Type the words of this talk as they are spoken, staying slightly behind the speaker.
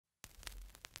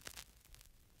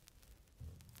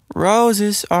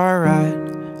Roses are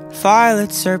red,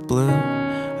 violets are blue.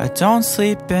 I don't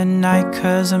sleep at night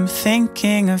 'cause I'm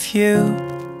thinking of you.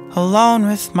 Alone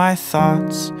with my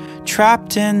thoughts,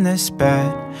 trapped in this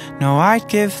bed. No, I'd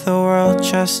give the world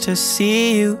just to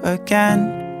see you again.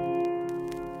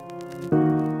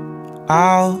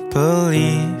 I'll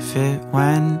believe it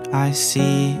when I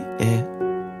see it,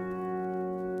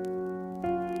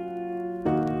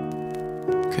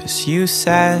 'cause you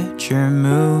said you're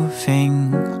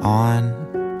moving on.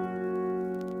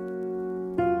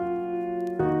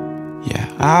 Yeah,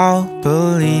 I'll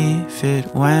believe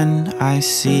it when I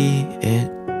see it,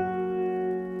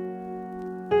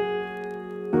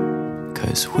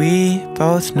 'cause we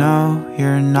both know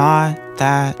you're not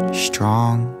that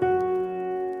strong.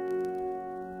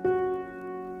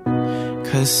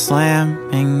 'Cause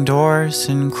slamming doors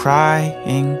and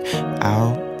crying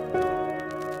out,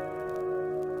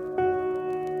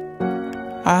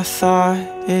 I thought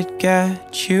it'd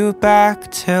get you back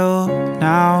till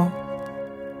now.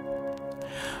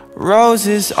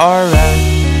 Roses are red,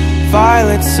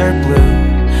 violets are blue.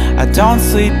 I don't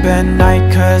sleep at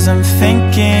night 'cause I'm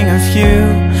thinking of you.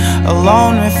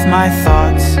 Alone with my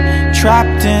thoughts,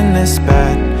 trapped in this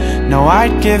bed. No,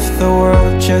 I'd give the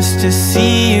world just to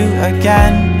see you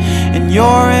again. And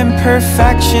your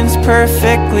imperfections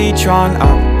perfectly drawn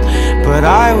up, but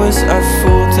I was a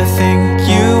fool to think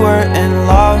you were in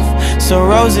love. So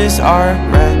roses are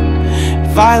red,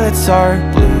 violets are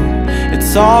blue.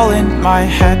 It's all in my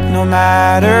head no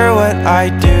matter what I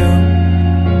do.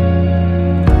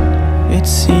 It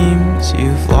seems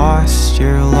you've lost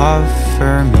your love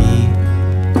for me,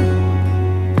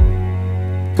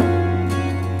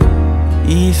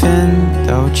 even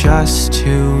though just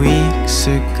 2 weeks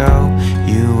ago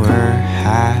you were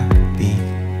happy.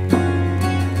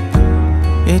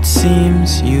 It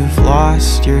seems you've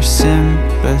lost your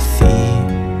sympathy,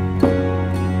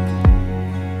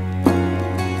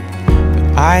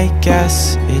 but I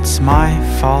guess it's my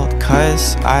fault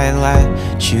 'cause I let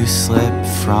you slip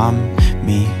from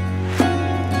me.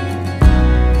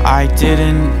 I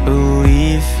didn't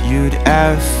believe you'd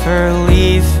ever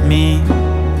leave me.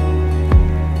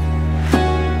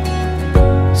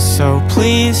 So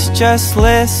please just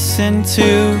listen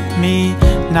to me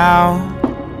now.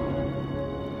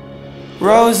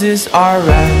 Roses are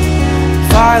red,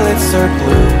 violets are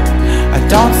blue. I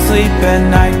don't sleep at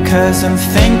night 'cause I'm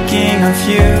thinking of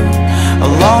you.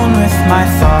 Alone with my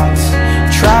thoughts,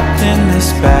 trapped in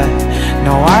this bed.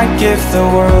 No, I'd give the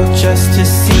world just to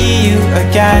see you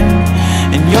again.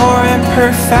 And your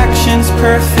imperfections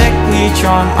perfectly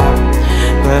drawn up,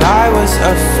 but I was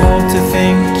a fool to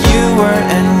think you were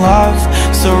in love.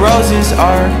 So roses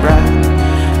are red,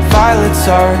 violets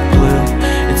are blue.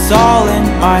 It's all in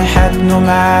my head no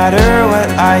matter what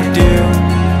I do.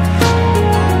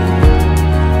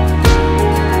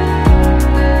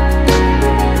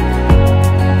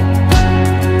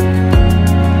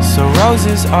 So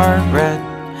roses are red,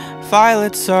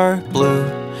 violets are blue.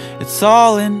 It's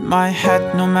all in my head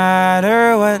no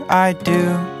matter what I do.